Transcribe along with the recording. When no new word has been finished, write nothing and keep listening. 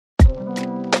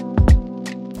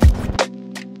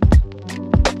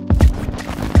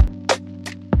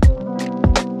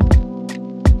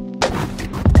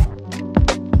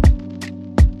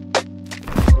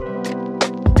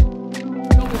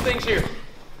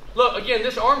look, again,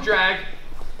 this arm drag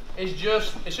is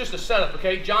just a setup,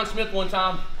 okay? John Smith one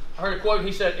time, I heard a quote,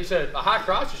 he said a high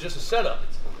crotch is just a setup.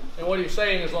 And what he was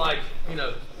saying is like, you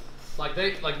know, like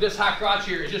this high crotch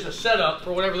here is just a setup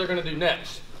for whatever they're gonna do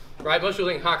next, right? Most people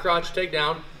think high crotch,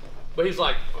 takedown, but he's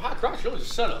like, well, high crotch is really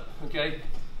just a setup, okay?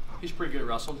 He's pretty good at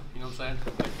wrestling, you know what I'm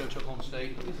saying? Like Coach Oklahoma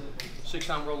State,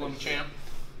 6-time world limit champ,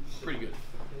 pretty good.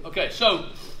 Okay, so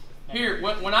here,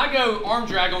 when I go arm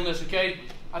drag on this, okay,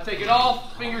 I take it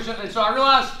off, fingers, and so I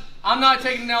realize I'm not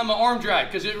taking down my arm drag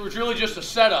because it was really just a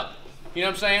setup. You know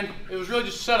what I'm saying? It was really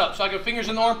just a setup. So I go fingers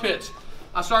in the armpits.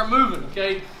 I start moving,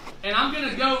 okay? And I'm going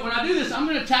to go, when I do this, I'm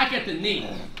going to attack at the knee,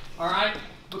 all right?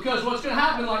 Because what's going to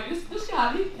happen, like this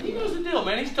guy, he knows the deal,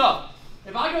 man. He's tough.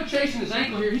 If I go chasing his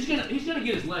ankle here, he's gonna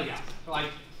get his leg out.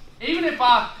 Like, even if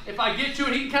I get to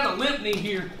it, he can kind of limp me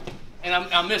here, and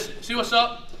I'm missing. See what's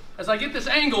up? As I get this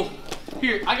angle,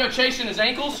 here, I go chasing his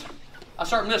ankles, I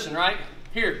start missing, right?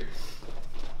 Here.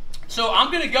 So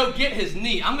I'm going to go get his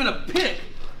knee. I'm going to pick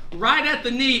right at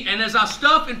the knee, and as I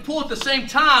stuff and pull at the same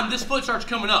time, this foot starts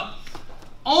coming up.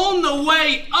 On the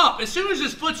way up, as soon as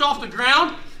this foot's off the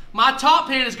ground, my top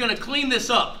hand is going to clean this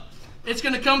up. It's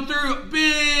going to come through,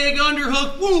 big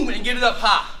underhook, boom, and get it up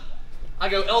high. I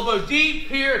go elbow deep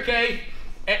here, okay,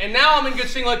 and now I'm in good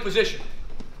single leg position.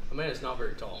 Oh, man, it's not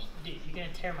very tall. Dude, you're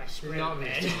going to tear my sprint,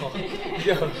 man.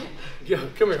 Yo,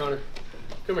 come here, Hunter.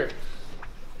 Come here.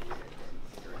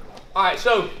 All right,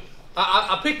 so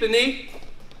I pick the knee.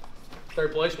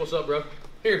 Third place, what's up, bro?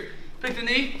 Here, pick the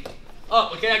knee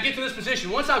up, okay? I get to this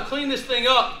position. Once I've cleaned this thing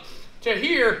up to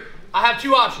here, I have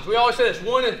two options. We always say this,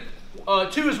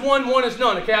 two is one is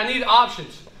none, okay? I need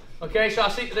options, okay? So I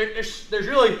see there's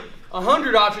really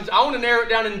 100 options. I want to narrow it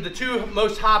down into the two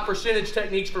most high percentage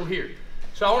techniques from here.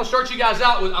 So I want to start you guys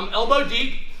out with, I'm elbow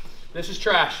deep. This is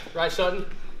trash, right, Sutton?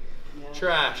 Yeah.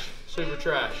 Trash, super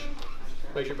trash.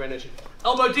 Make sure you're paying attention.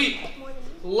 Elbow deep.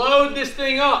 Load this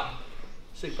thing up.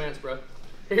 Sick pants, bro.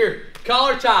 Here,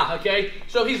 collar tie, okay?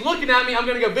 So he's looking at me. I'm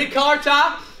going to go big collar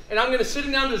tie, and I'm going to sit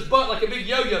him down to his butt like a big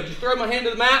yo-yo. Just throw my hand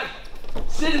to the mat,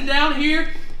 sit him down here,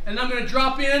 and I'm going to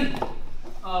drop in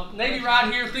Navy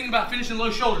right here, thinking about finishing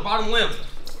low shoulder, bottom limb.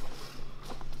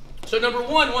 So number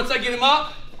one, once I get him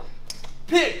up,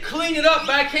 pick, clean it up,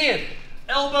 backhand,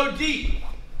 elbow deep.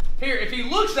 Here, if he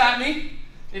looks at me,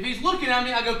 if he's looking at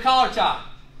me, I go collar tie.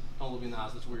 Don't look me in the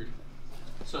eyes, that's weird.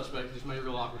 Suspect, just made it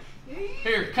real awkward.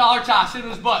 Here, collar tie, sit in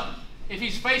his butt. If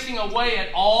he's facing away at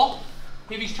all,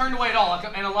 if he's turned away at all,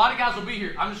 and a lot of guys will be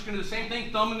here, I'm just going to do the same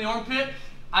thing, thumb in the armpit.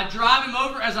 I drive him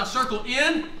over as I circle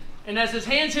in, and as his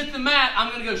hands hit the mat,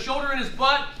 I'm going to go shoulder in his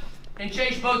butt and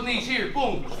chase both knees here.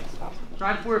 Boom.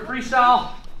 Right before a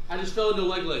freestyle, I just fell into a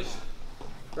leg lace.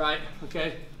 Right?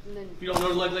 Okay? If you don't know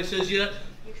what a leg lace is yet,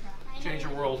 change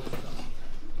your world.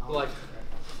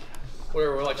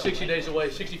 We're like 60 days away,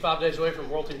 65 days away from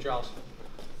World Team Trials.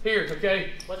 Here,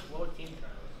 okay? What's World Team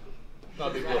Trials?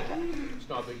 Not a big deal. It's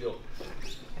not a big deal.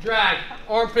 Drag,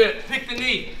 armpit, pick the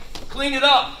knee, clean it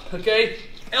up, okay?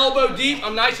 Elbow deep,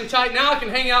 I'm nice and tight. Now I can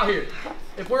hang out here.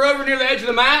 If we're over near the edge of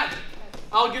the mat,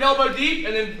 I'll get elbow deep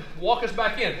and then walk us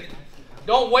back in.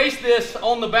 Don't waste this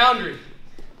on the boundary.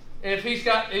 And if he's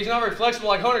not very flexible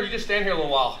like Hunter, you just stand here a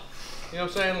little while. You know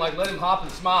what I'm saying? Like let him hop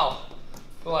and smile.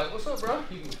 But like, what's up, bro?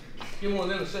 You can give one of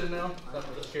them and sit down. That's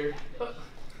what I'm scared.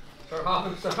 Start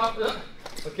hopping, start hopping.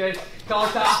 Okay, collar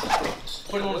tie.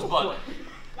 Put him on his butt.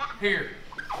 Here.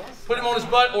 Put him on his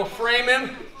butt or frame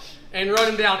him and run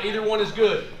him down. Either one is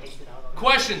good.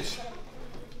 Questions?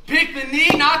 Pick the knee,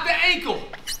 not the ankle.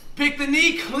 Pick the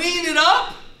knee, clean it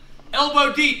up,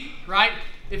 elbow deep, right?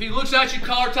 If he looks at you,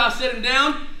 collar tie, set him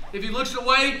down. If he looks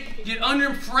away, get under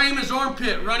him, frame his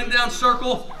armpit, run him down,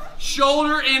 circle,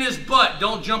 shoulder in his butt.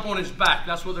 Don't jump on his back.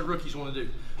 That's what the rookies want to do.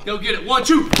 Go get it. 1,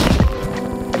 2.